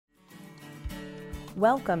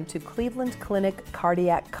Welcome to Cleveland Clinic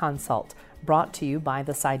Cardiac Consult, brought to you by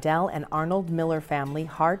the Seidel and Arnold Miller Family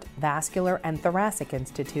Heart, Vascular, and Thoracic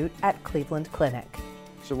Institute at Cleveland Clinic.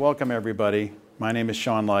 So welcome everybody. My name is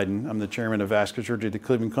Sean Lyden. I'm the chairman of vascular surgery at the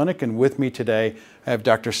Cleveland Clinic, and with me today I have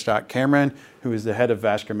Dr. Scott Cameron, who is the head of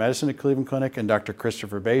vascular medicine at Cleveland Clinic, and Dr.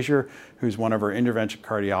 Christopher Bajzer, who's one of our interventional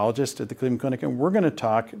cardiologists at the Cleveland Clinic, and we're going to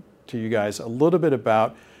talk to you guys a little bit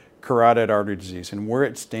about carotid artery disease and where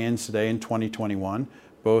it stands today in 2021,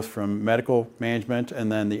 both from medical management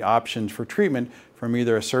and then the options for treatment from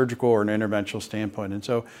either a surgical or an interventional standpoint. And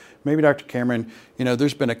so maybe Dr. Cameron,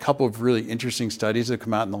 there's been a couple of really interesting studies that have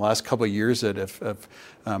come out in the last couple of years that have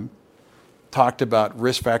talked about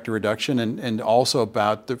risk factor reduction and also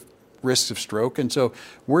about the risks of stroke. And so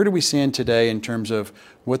where do we stand today in terms of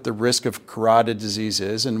what the risk of carotid disease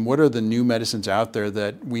is, and what are the new medicines out there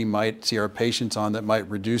that we might see our patients on that might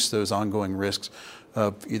reduce those ongoing risks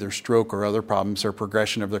of either stroke or other problems, or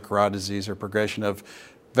progression of the carotid disease, or progression of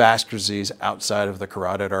vascular disease outside of the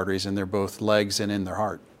carotid arteries in their both legs and in their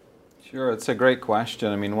heart? Sure, it's a great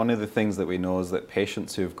question. I mean, one of the things that we know is that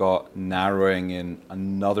patients who've got narrowing in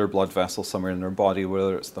another blood vessel somewhere in their body,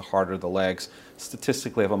 whether it's the heart or the legs,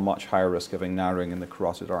 statistically have a much higher risk of having narrowing in the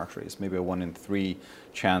carotid arteries, maybe a 1 in 3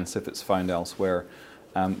 chance if it's found elsewhere.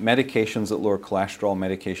 Medications that lower cholesterol,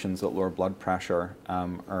 medications that lower blood pressure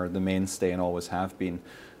are the mainstay and always have been.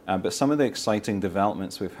 But some of the exciting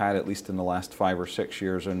developments we've had, at least in the last 5 or 6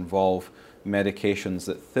 years, involve medications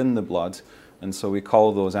that thin the blood. And so we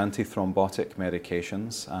call those antithrombotic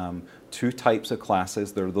medications. 2 types of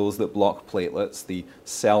classes. There are those that block platelets, the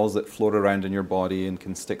cells that float around in your body and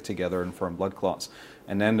can stick together and form blood clots.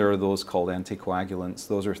 And then there are those called anticoagulants.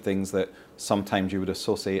 Those are things that sometimes you would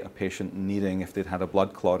associate a patient needing if they'd had a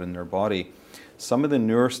blood clot in their body. Some of the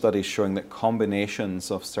newer studies showing that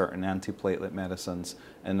combinations of certain antiplatelet medicines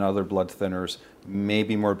and other blood thinners may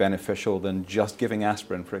be more beneficial than just giving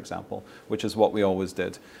aspirin, for example, which is what we always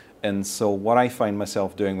did. And so what I find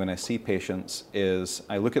myself doing when I see patients is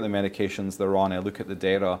I look at the medications they're on, I look at the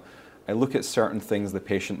data, I look at certain things the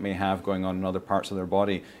patient may have going on in other parts of their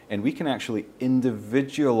body, and we can actually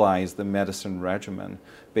individualize the medicine regimen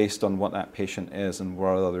based on what that patient is and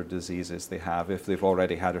what other diseases they have, if they've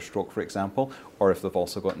already had a stroke, for example, or if they've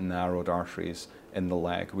also got narrowed arteries in the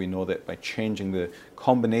leg. We know that by changing the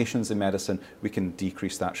combinations of medicine, we can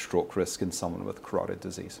decrease that stroke risk in someone with carotid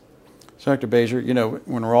disease. So Dr. Bajzer,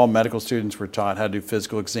 when we're all medical students, we're taught how to do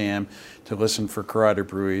physical exam, to listen for carotid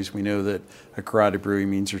bruits. We know that a carotid bruit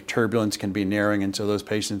means your turbulence can be narrowing, and so those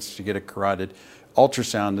patients should get a carotid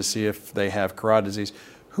ultrasound to see if they have carotid disease.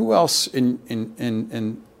 Who else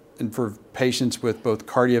in for patients with both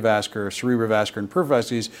cardiovascular, cerebrovascular, and peripheral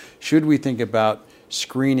vascular disease should we think about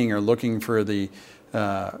screening or looking for the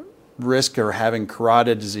risk or having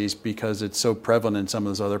carotid disease because it's so prevalent in some of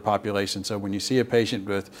those other populations? So when you see a patient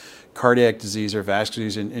with cardiac disease or vascular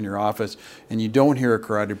disease in your office and you don't hear a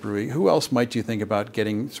carotid bruit, who else might you think about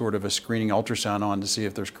getting sort of a screening ultrasound on to see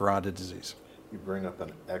if there's carotid disease? You bring up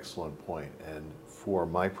an excellent point, and for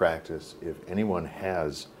my practice, if anyone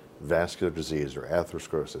has vascular disease or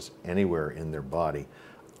atherosclerosis anywhere in their body,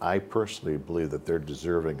 I personally believe that they're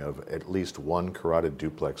deserving of at least one carotid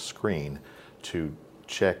duplex screen to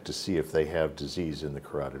check to see if they have disease in the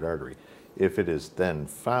carotid artery. If it is then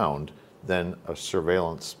found, then a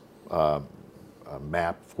surveillance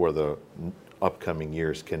map for the upcoming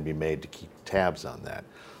years can be made to keep tabs on that.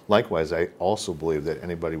 Likewise, I also believe that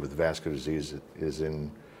anybody with vascular disease is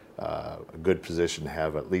in a good position to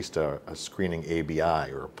have at least a screening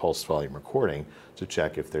ABI, or a pulse volume recording, to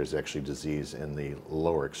check if there's actually disease in the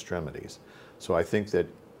lower extremities. So I think that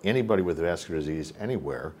anybody with vascular disease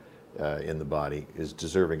anywhere in the body is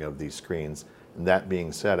deserving of these screens. And that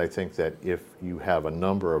being said, I think that if you have a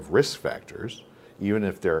number of risk factors, even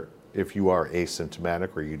if you are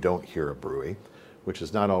asymptomatic or you don't hear a bruit, which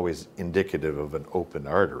is not always indicative of an open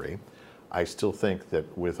artery, I still think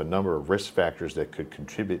that with a number of risk factors that could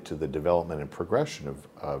contribute to the development and progression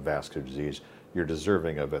of vascular disease, you're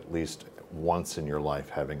deserving of at least once in your life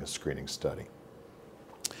having a screening study.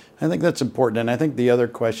 I think that's important, and I think the other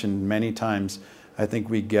question many times I think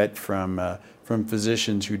we get from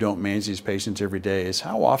physicians who don't manage these patients every day is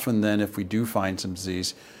how often then, if we do find some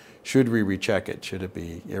disease, should we recheck it? Should it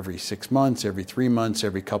be every 6 months, every 3 months,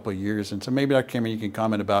 every couple of years? And so maybe Dr. Cameron, you can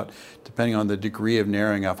comment about, depending on the degree of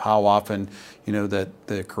narrowing, of how often that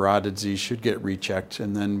the carotid disease should get rechecked,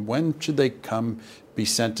 and then when should they be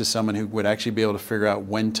sent to someone who would actually be able to figure out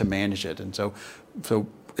when to manage it. And so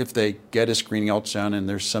if they get a screening ultrasound and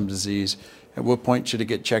there's some disease, at what point should it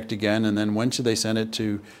get checked again? And then when should they send it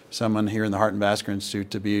to someone here in the Heart and Vascular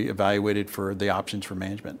Institute to be evaluated for the options for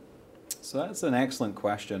management? So that's an excellent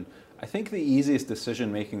question. I think the easiest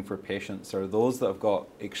decision making for patients are those that have got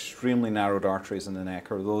extremely narrowed arteries in the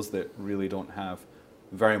neck or those that really don't have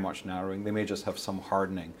very much narrowing. They may just have some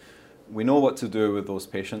hardening. We know what to do with those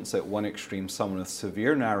patients. At one extreme, someone with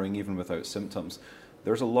severe narrowing, even without symptoms,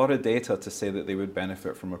 there's a lot of data to say that they would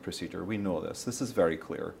benefit from a procedure. We know this. This is very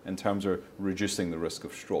clear in terms of reducing the risk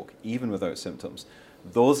of stroke, even without symptoms.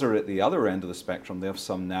 Those are at the other end of the spectrum. They have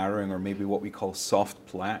some narrowing or maybe what we call soft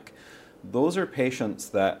plaque. Those are patients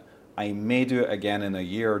that I may do it again in a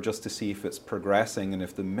year just to see if it's progressing and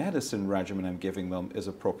if the medicine regimen I'm giving them is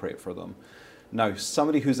appropriate for them. Now,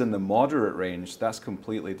 somebody who's in the moderate range, that's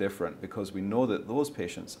completely different because we know that those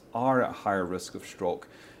patients are at higher risk of stroke.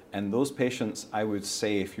 And those patients, I would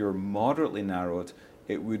say, if you're moderately narrowed,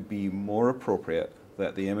 it would be more appropriate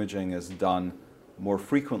that the imaging is done more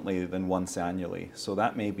frequently than once annually. So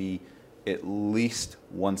that may be at least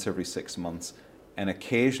once every 6 months. And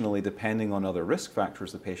occasionally, depending on other risk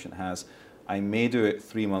factors the patient has, I may do it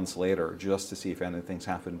 3 months later just to see if anything's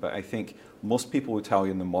happened. But I think most people would tell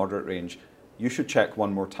you in the moderate range, you should check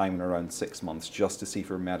one more time in around 6 months just to see if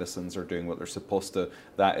your medicines are doing what they're supposed to.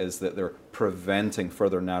 That is, that they're preventing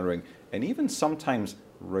further narrowing and even sometimes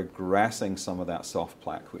regressing some of that soft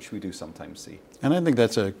plaque, which we do sometimes see. And I think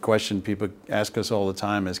that's a question people ask us all the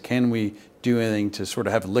time is, can we do anything to sort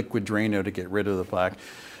of have liquid Drano to get rid of the plaque?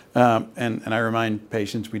 And I remind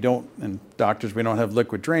patients we don't, and doctors, we don't have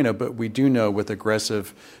liquid Drano, but we do know with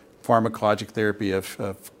aggressive pharmacologic therapy of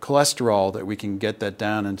cholesterol that we can get that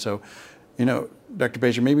down. And so, you know, Dr.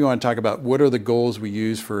 Bajzer, maybe you want to talk about what are the goals we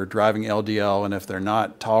use for driving LDL, and if they're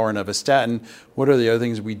not tolerant of a statin, what are the other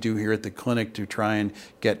things we do here at the clinic to try and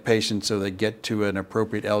get patients so they get to an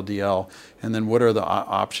appropriate LDL, and then what are the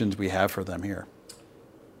options we have for them here?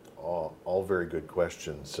 All very good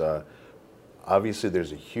questions. Obviously,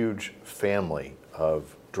 there's a huge family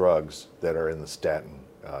of drugs that are in the statin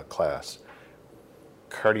class.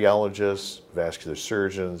 Cardiologists, vascular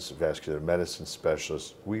surgeons, vascular medicine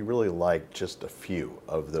specialists, we really like just a few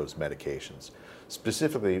of those medications,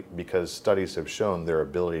 specifically because studies have shown their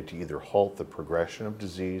ability to either halt the progression of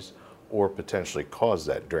disease or potentially cause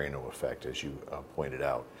that Drano effect, as you pointed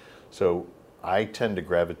out. So I tend to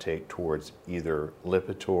gravitate towards either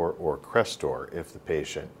Lipitor or Crestor if the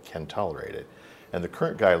patient can tolerate it. And the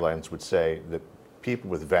current guidelines would say that people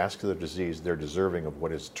with vascular disease, they're deserving of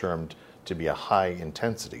what is termed to be a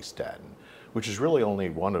high-intensity statin, which is really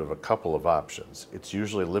only one of a couple of options. It's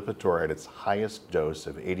usually Lipitor at its highest dose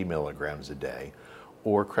of 80 milligrams a day,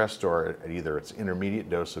 or Crestor at either its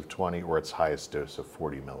intermediate dose of 20 or its highest dose of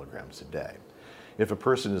 40 milligrams a day. If a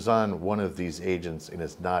person is on one of these agents and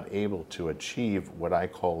is not able to achieve what I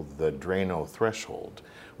call the Drano threshold,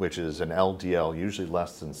 which is an LDL usually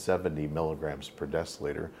less than 70 milligrams per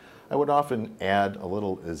deciliter, I would often add a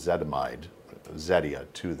little ezetimibe, Zetia,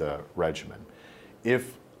 to the regimen.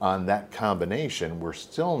 If on that combination we're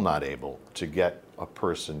still not able to get a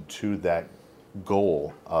person to that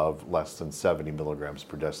goal of less than 70 milligrams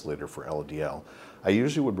per deciliter for LDL, I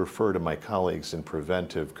usually would refer to my colleagues in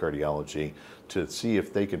preventive cardiology to see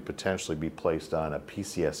if they could potentially be placed on a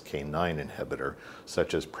PCSK9 inhibitor,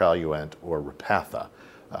 such as Praluent or Repatha.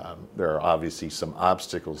 There are obviously some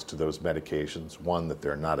obstacles to those medications. One, that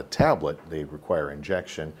they're not a tablet, they require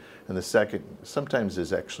injection. And the second, sometimes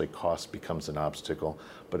is actually cost becomes an obstacle,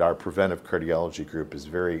 but our preventive cardiology group is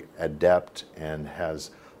very adept and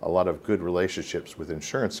has a lot of good relationships with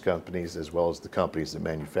insurance companies as well as the companies that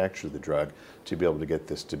manufacture the drug to be able to get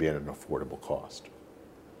this to be at an affordable cost.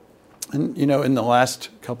 And you know, in the last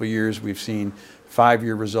couple of years, we've seen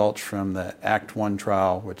 5-year results from the ACT-1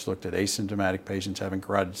 trial, which looked at asymptomatic patients having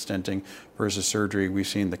carotid stenting versus surgery. We've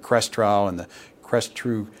seen the CREST trial and the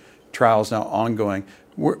CREST-2 trials now ongoing.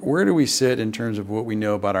 Where do we sit in terms of what we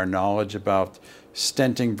know about our knowledge about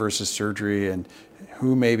stenting versus surgery, and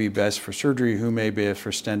who may be best for surgery, who may be best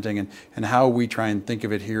for stenting, and how we try and think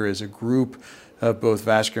of it here as a group of both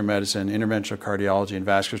vascular medicine, interventional cardiology, and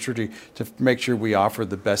vascular surgery to make sure we offer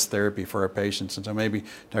the best therapy for our patients. And so maybe,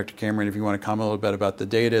 Dr. Cameron, if you want to comment a little bit about the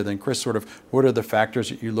data, then Chris, sort of what are the factors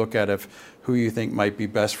that you look at of who you think might be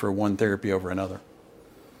best for one therapy over another?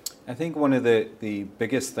 I think one of the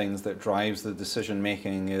biggest things that drives the decision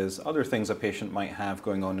making is other things a patient might have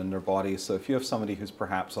going on in their body. So if you have somebody who's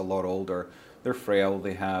perhaps a lot older, they're frail,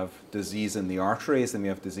 they have disease in the arteries, they may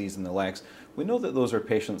have disease in the legs, we know that those are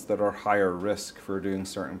patients that are higher risk for doing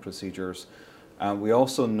certain procedures. We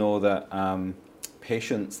also know that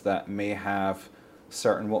patients that may have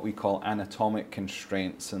certain what we call anatomic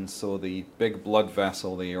constraints, and so the big blood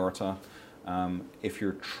vessel, the aorta, if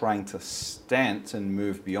you're trying to stent and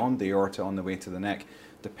move beyond the aorta on the way to the neck,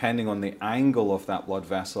 depending on the angle of that blood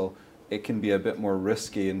vessel, it can be a bit more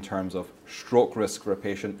risky in terms of stroke risk for a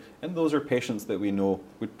patient, and those are patients that we know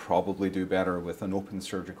would probably do better with an open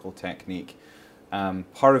surgical technique.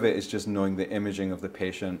 Part of it is just knowing the imaging of the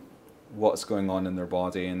patient, what's going on in their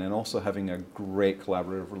body, and then also having a great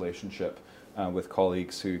collaborative relationship with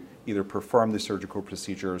colleagues who either perform the surgical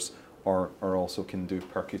procedures or also can do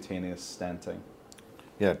percutaneous stenting.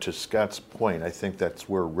 Yeah, to Scott's point, I think that's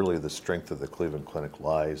where really the strength of the Cleveland Clinic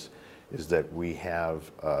lies, is that we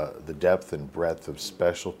have the depth and breadth of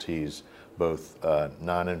specialties, both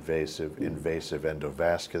non-invasive, invasive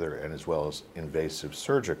endovascular, and as well as invasive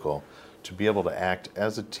surgical, to be able to act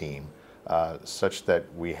as a team such that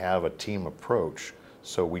we have a team approach.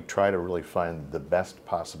 So we try to really find the best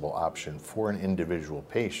possible option for an individual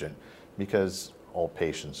patient, because all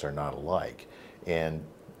patients are not alike. And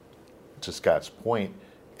to Scott's point,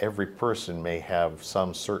 every person may have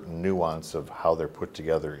some certain nuance of how they're put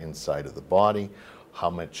together inside of the body, how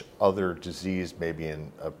much other disease may be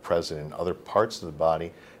present in other parts of the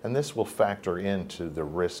body, and this will factor into the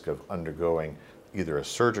risk of undergoing either a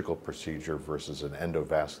surgical procedure versus an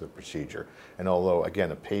endovascular procedure. And although,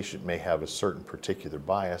 again, a patient may have a certain particular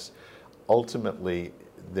bias, ultimately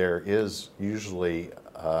there is usually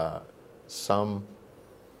some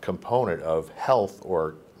component of health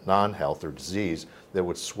or non-health or disease that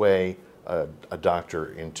would sway a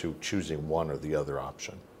doctor into choosing one or the other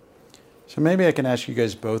option. So maybe I can ask you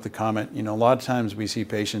guys both a comment. You know, a lot of times we see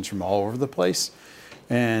patients from all over the place.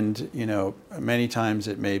 And, you know, many times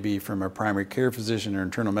it may be from a primary care physician or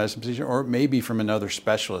internal medicine physician, or it may be from another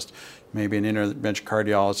specialist, maybe an interventional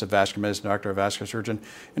cardiologist, a vascular medicine doctor, a vascular surgeon.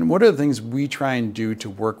 And what are the things we try and do to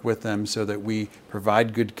work with them so that we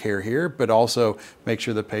provide good care here, but also make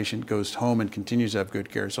sure the patient goes home and continues to have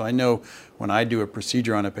good care? So I know when I do a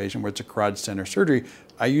procedure on a patient, where it's a carotid center surgery,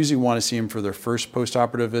 I usually want to see them for their first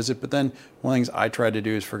postoperative visit, but then one of the things I try to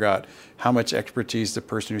do is figure out how much expertise the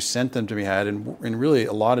person who sent them to me had, and really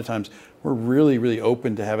a lot of times we're really, really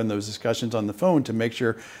open to having those discussions on the phone to make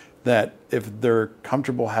sure that if they're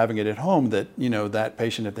comfortable having it at home, that, you know, that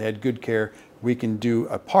patient, if they had good care, we can do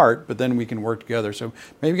a part, but then we can work together. So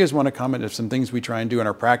maybe you guys want to comment on some things we try and do in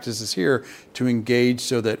our practices here to engage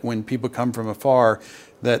so that when people come from afar,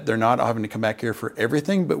 that they're not having to come back here for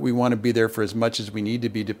everything, but we want to be there for as much as we need to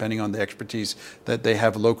be, depending on the expertise that they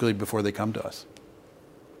have locally before they come to us.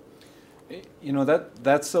 You know,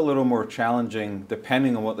 that's a little more challenging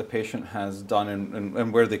depending on what the patient has done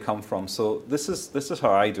and where they come from. So this is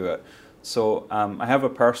how I do it. So I have a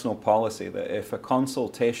personal policy that if a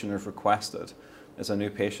consultation is requested as a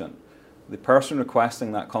new patient, the person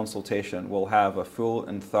requesting that consultation will have a full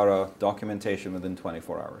and thorough documentation within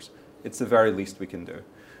 24 hours. It's the very least we can do.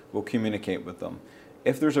 We'll communicate with them.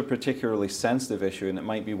 If there's a particularly sensitive issue, and it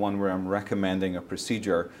might be one where I'm recommending a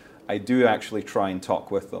procedure, I do actually try and talk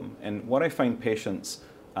with them. And what I find patients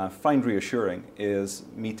find reassuring is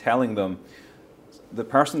me telling them, the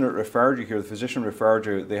person that referred you here, the physician referred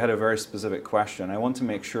you, they had a very specific question. I want to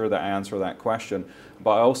make sure that I answer that question,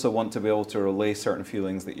 but I also want to be able to relay certain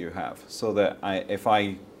feelings that you have, so that if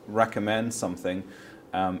I recommend something,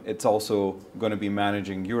 it's also going to be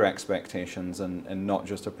managing your expectations and not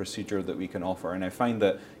just a procedure that we can offer. And I find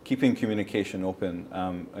that keeping communication open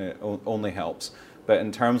only helps. But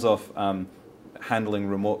in terms of handling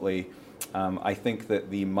remotely, I think that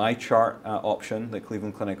the MyChart option that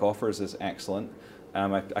Cleveland Clinic offers is excellent.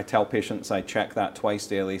 I tell patients I check that twice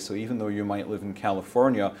daily, so even though you might live in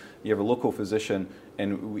California, you have a local physician,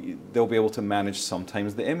 and they'll be able to manage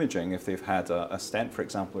sometimes the imaging if they've had a stent, for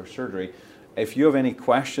example, or surgery. If you have any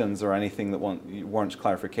questions or anything that warrants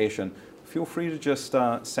clarification, feel free to just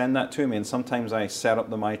send that to me, and sometimes I set up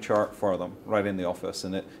the MyChart for them right in the office,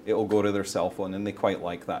 and it will go to their cell phone, and they quite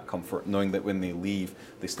like that comfort, knowing that when they leave,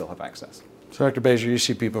 they still have access. So Dr. Bajzer, you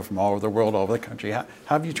see people from all over the world, all over the country. How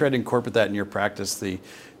have you tried to incorporate that in your practice, the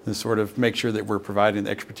sort of make sure that we're providing the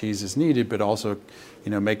expertise as needed, but also,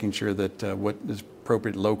 you know, making sure that what is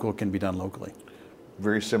appropriate local can be done locally?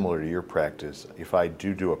 Very similar to your practice. If I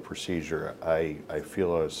do a procedure, I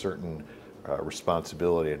feel a certain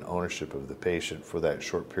responsibility and ownership of the patient for that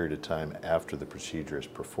short period of time after the procedure is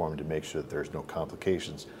performed to make sure that there's no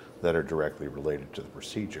complications that are directly related to the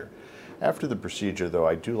procedure. After the procedure, though,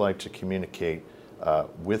 I do like to communicate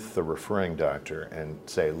with the referring doctor and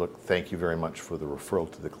say, look, thank you very much for the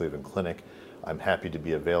referral to the Cleveland Clinic. I'm happy to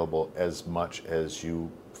be available as much as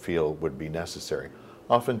you feel would be necessary.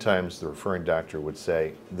 Oftentimes, the referring doctor would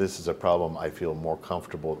say, this is a problem I feel more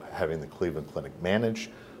comfortable having the Cleveland Clinic manage.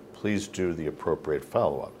 Please do the appropriate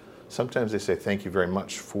follow-up. Sometimes they say, thank you very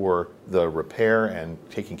much for the repair and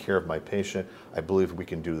taking care of my patient. I believe we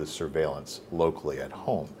can do the surveillance locally at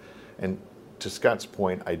home. And to Scott's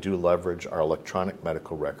point, I do leverage our electronic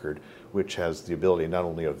medical record, which has the ability not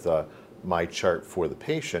only of my chart for the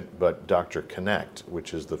patient, but Dr. Connect,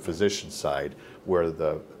 which is the physician side, where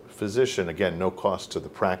the physician, again, no cost to the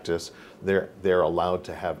practice, they're allowed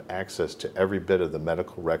to have access to every bit of the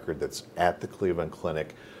medical record that's at the Cleveland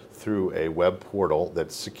Clinic through a web portal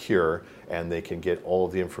that's secure, and they can get all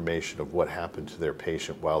of the information of what happened to their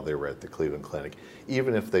patient while they were at the Cleveland Clinic,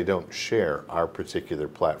 even if they don't share our particular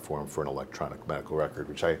platform for an electronic medical record,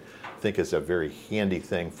 which I think is a very handy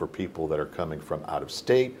thing for people that are coming from out of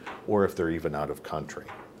state or if they're even out of country.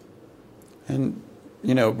 And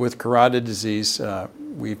you know, with carotid disease,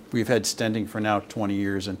 we've had stenting for now 20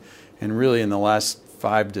 years, and really in the last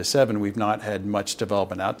 5 to 7, we've not had much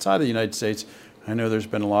development outside of the United States. I know there's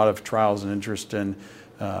been a lot of trials and interest in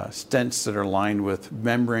stents that are lined with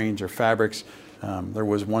membranes or fabrics. There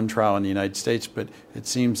was one trial in the United States, but it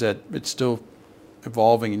seems that it's still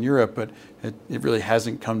evolving in Europe, but it really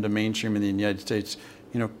hasn't come to mainstream in the United States.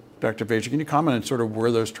 You know, Dr. Bajzer, can you comment on sort of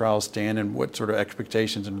where those trials stand and what sort of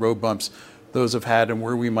expectations and road bumps those have had, and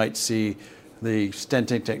where we might see the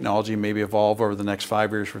stenting technology maybe evolve over the next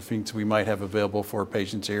 5 years for things we might have available for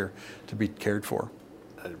patients here to be cared for?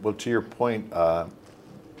 Well, to your point,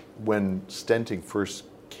 when stenting first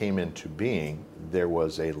came into being, there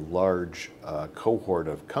was a large cohort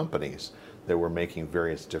of companies that were making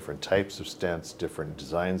various different types of stents, different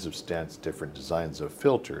designs of stents, different designs of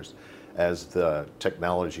filters. As the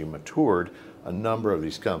technology matured, a number of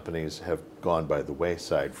these companies have gone by the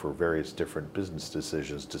wayside for various different business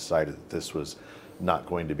decisions, decided that this was not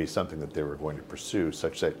going to be something that they were going to pursue,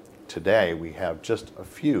 such that today we have just a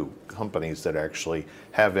few companies that actually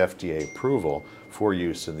have FDA approval for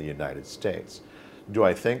use in the United States. Do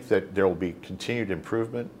I think that there will be continued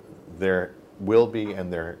improvement? There will be,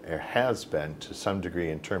 and there has been to some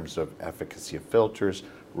degree in terms of efficacy of filters,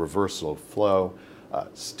 reversal of flow.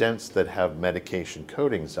 Stents that have medication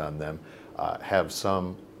coatings on them have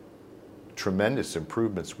some tremendous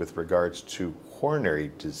improvements with regards to coronary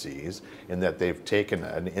disease, in that they've taken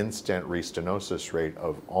an in-stent restenosis rate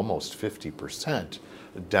of almost 50%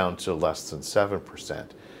 down to less than 7%.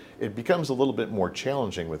 It becomes a little bit more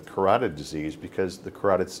challenging with carotid disease because the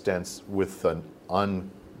carotid stents with an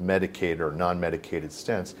unmedicated or non-medicated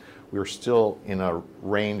stents, we're still in a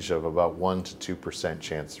range of about 1 to 2%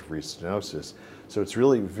 chance of restenosis. So it's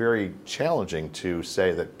really very challenging to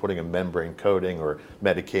say that putting a membrane coating or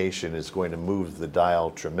medication is going to move the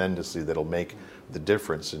dial tremendously that'll make the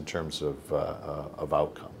difference in terms of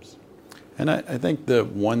outcomes. And I think the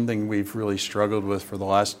one thing we've really struggled with for the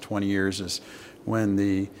last 20 years is when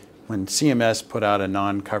CMS put out a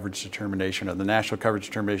non-coverage determination, or the national coverage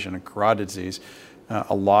determination on carotid disease.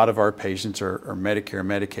 A lot of our patients are Medicare,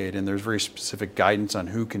 Medicaid, and there's very specific guidance on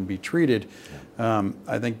who can be treated.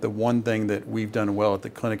 I think the one thing that we've done well at the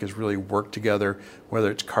clinic is really work together, whether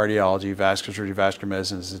it's cardiology, vascular surgery, vascular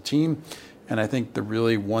medicine as a team. And I think the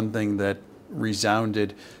really one thing that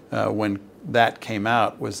resounded when that came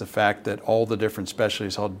out was the fact that all the different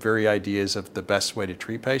specialties held very ideas of the best way to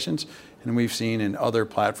treat patients. And we've seen in other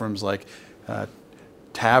platforms like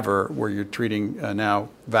TAVR, where you're treating now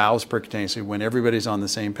valves percutaneously, when everybody's on the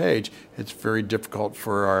same page, it's very difficult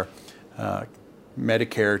for our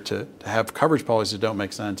Medicare to have coverage policies that don't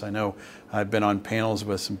make sense. I know I've been on panels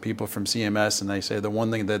with some people from CMS, and they say the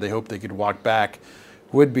one thing that they hope they could walk back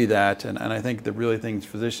would be that. And I think the really things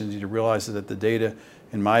physicians need to realize is that the data,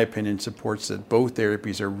 in my opinion, supports that both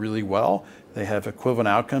therapies are really well. They have equivalent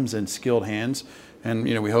outcomes and skilled hands. And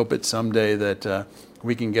we hope that someday that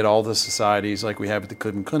we can get all the societies like we have at the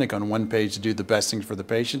Cleveland Clinic on one page to do the best things for the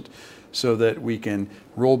patient, so that we can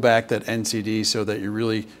roll back that NCD so that you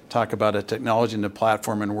really talk about a technology and a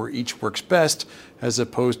platform and where each works best, as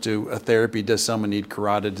opposed to a therapy, does someone need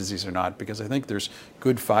carotid disease or not? Because I think there's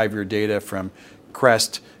good 5-year data from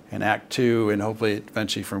CREST and ACT2, and hopefully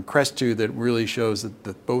eventually from CREST2, that really shows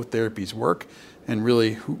that both therapies work, and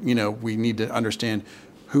really, we need to understand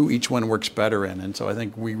who each one works better in. And so I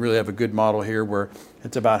think we really have a good model here where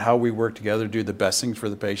it's about how we work together to do the best things for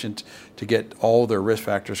the patient to get all their risk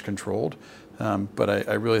factors controlled. But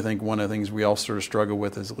I really think one of the things we all sort of struggle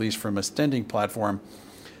with is, at least from a stenting platform,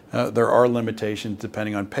 there are limitations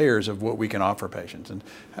depending on payers of what we can offer patients.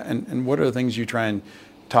 And what are the things you try and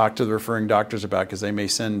talk to the referring doctors about? Because they may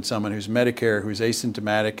send someone who's Medicare, who's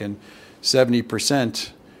asymptomatic and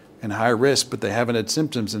 70% and high risk, but they haven't had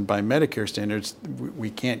symptoms, and by Medicare standards,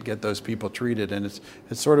 we can't get those people treated. And it's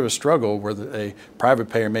sort of a struggle where a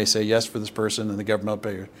private payer may say yes for this person, and the government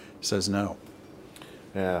payer says no.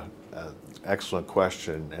 Yeah, excellent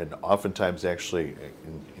question. And oftentimes, actually,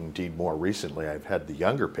 indeed more recently, I've had the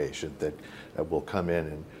younger patient that will come in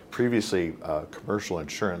and previously commercial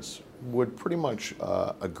insurance would pretty much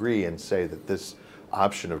agree and say that this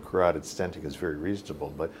option of carotid stenting is very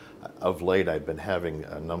reasonable, but of late I've been having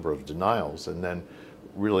a number of denials, and then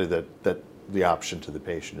really that the option to the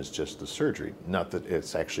patient is just the surgery. Not that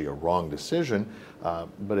it's actually a wrong decision,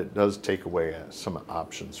 but it does take away some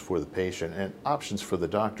options for the patient and options for the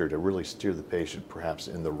doctor to really steer the patient perhaps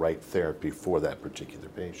in the right therapy for that particular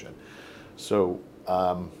patient. So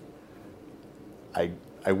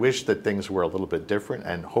I wish that things were a little bit different,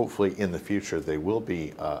 and hopefully in the future they will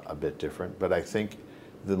be a bit different, but I think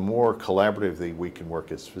the more collaboratively we can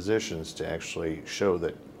work as physicians to actually show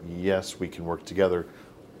that yes, we can work together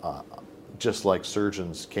just like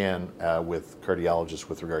surgeons can with cardiologists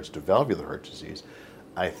with regards to valvular heart disease,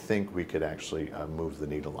 I think we could actually move the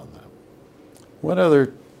needle on that. What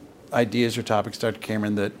other ideas or topics, Dr.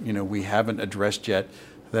 Cameron, that we haven't addressed yet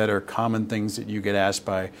that are common things that you get asked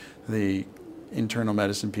by the internal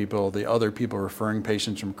medicine people, the other people referring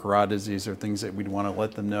patients from carotid disease, or things that we'd want to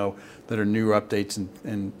let them know that are new updates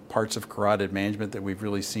and parts of carotid management that we've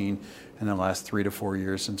really seen in the last 3 to 4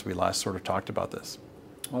 years since we last sort of talked about this?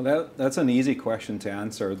 Well, that's an easy question to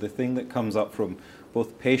answer. The thing that comes up from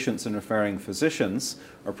both patients and referring physicians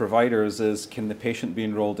or providers is, can the patient be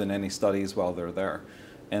enrolled in any studies while they're there?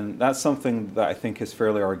 And that's something that I think is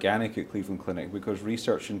fairly organic at Cleveland Clinic, because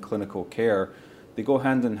research and clinical care, they go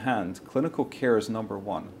hand in hand. Clinical care is number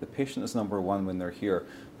one. The patient is number one when they're here.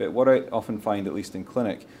 But what I often find, at least in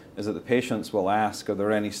clinic, is that the patients will ask, are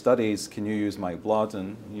there any studies? Can you use my blood?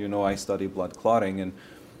 And I study blood clotting. And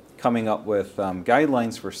coming up with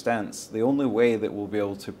guidelines for stents, the only way that we'll be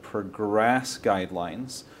able to progress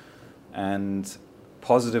guidelines and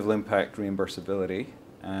positively impact reimbursability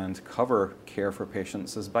and cover care for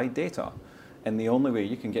patients is by data. And the only way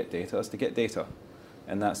you can get data is to get data,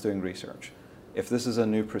 and that's doing research. If this is a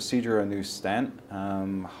new procedure, a new stent,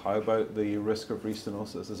 how about the risk of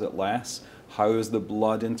restenosis? Is it less? How is the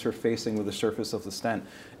blood interfacing with the surface of the stent?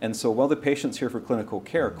 And so while the patient's here for clinical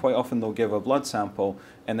care, quite often they'll give a blood sample,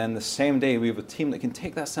 and then the same day we have a team that can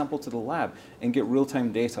take that sample to the lab and get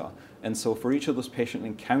real-time data. And so for each of those patient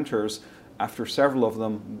encounters, after several of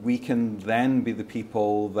them, we can then be the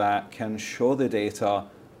people that can show the data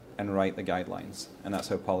and write the guidelines. And that's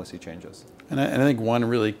how policy changes. And I think one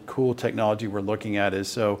really cool technology we're looking at is,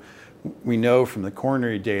 so we know from the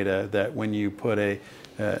coronary data that when you put a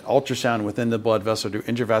ultrasound within the blood vessel, do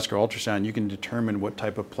intravascular ultrasound, you can determine what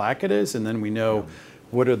type of plaque it is, and then we know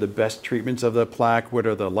what are the best treatments of the plaque, what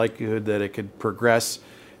are the likelihood that it could progress.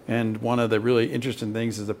 And one of the really interesting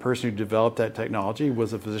things is the person who developed that technology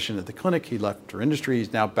was a physician at the clinic. He left for industry,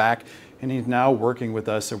 he's now back, and he's now working with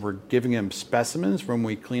us, and we're giving him specimens from when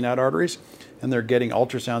we clean out arteries, and they're getting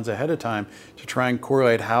ultrasounds ahead of time to try and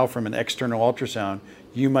correlate how, from an external ultrasound,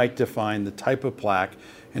 you might define the type of plaque.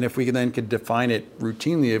 And if we then could define it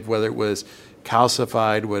routinely, of whether it was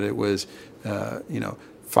calcified, whether it was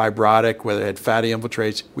fibrotic, whether it had fatty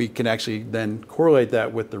infiltrates, we can actually then correlate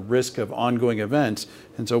that with the risk of ongoing events.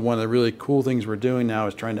 And so one of the really cool things we're doing now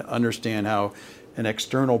is trying to understand how an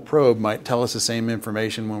external probe might tell us the same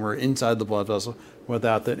information when we're inside the blood vessel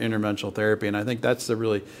without that interventional therapy. And I think that's the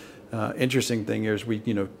really interesting thing here, is we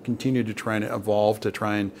continue to try and evolve to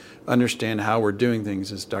try and understand how we're doing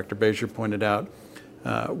things. As Dr. Bajzer pointed out,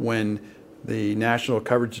 when the national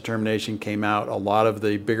coverage determination came out, a lot of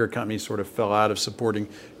the bigger companies sort of fell out of supporting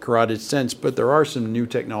carotid stents, but there are some new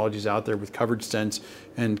technologies out there with covered stents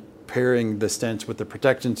and pairing the stents with the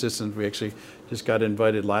protection systems. We actually just got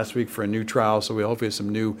invited last week for a new trial, so we hopefully have some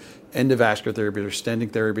new endovascular therapies or stenting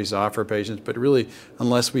therapies to offer patients. But really,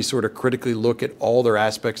 unless we sort of critically look at all their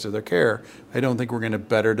aspects of their care, I don't think we're going to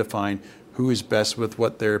better define who is best with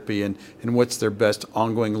what therapy and what's their best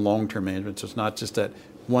ongoing long-term management. So it's not just that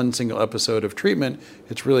one single episode of treatment,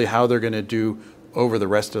 it's really how they're going to do over the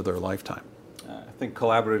rest of their lifetime. I think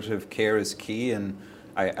collaborative care is key, and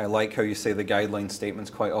I like how you say the guideline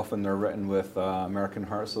statements. Quite often they're written with American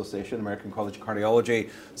Heart Association, American College of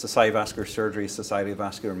Cardiology, Society of Vascular Surgery, Society of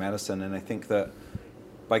Vascular Medicine, and I think that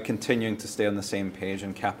by continuing to stay on the same page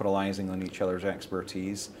and capitalizing on each other's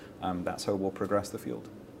expertise, that's how we'll progress the field.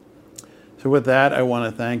 So with that, I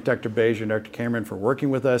want to thank Dr. Bajzer and Dr. Cameron for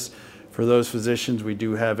working with us. For those physicians, we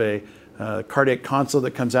do have a cardiac consult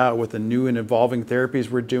that comes out with the new and evolving therapies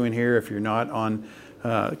we're doing here. If you're not on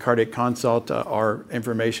cardiac consult, our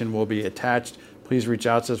information will be attached. Please reach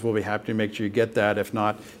out to us. We'll be happy to make sure you get that. If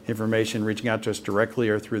not, information reaching out to us directly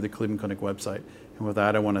or through the Cleveland Clinic website. And with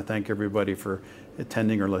that, I want to thank everybody for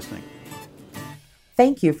attending or listening.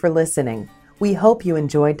 Thank you for listening. We hope you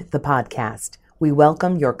enjoyed the podcast. We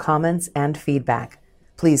welcome your comments and feedback.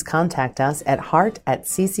 Please contact us at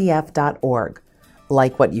heart@ccf.org.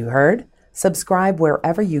 Like what you heard? Subscribe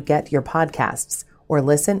wherever you get your podcasts or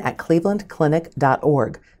listen at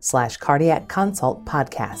clevelandclinic.org/cardiac consult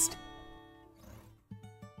podcast.